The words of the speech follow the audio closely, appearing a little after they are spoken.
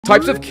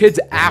Types of kids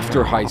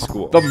after high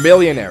school. The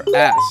millionaire,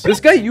 S. This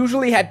guy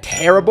usually had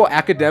terrible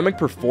academic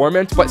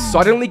performance, but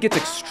suddenly gets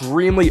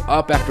extremely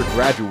up after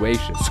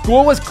graduation.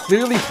 School was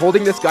clearly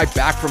holding this guy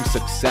back from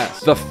success.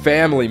 The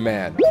family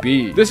man,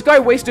 B. This guy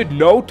wasted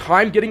no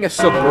time getting a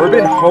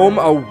suburban home,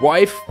 a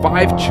wife,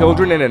 5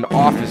 children, and an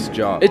office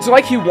job. It's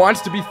like he wants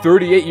to be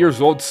 38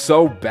 years old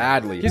so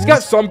badly. He's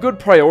got some good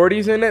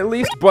priorities in at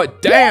least,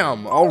 but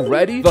damn,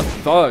 already? The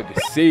thug,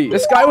 C.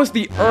 This guy was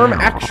the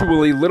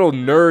actually little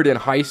nerd in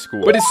high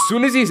school, but as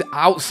soon as he's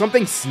out,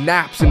 something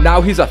snaps and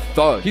now he's a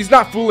thug. He's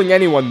not fooling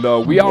anyone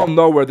though. We all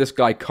know where this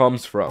guy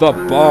comes from. The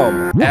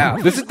bum,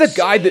 F. This is the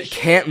guy that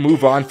can't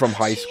move on from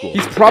high school.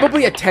 He's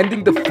probably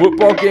attending the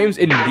football games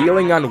and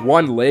kneeling on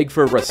one leg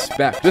for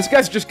respect. This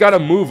guy's just gotta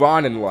move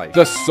on in life.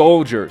 The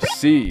soldier,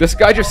 C. This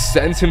guy just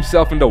sends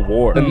himself into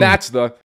war. And that's the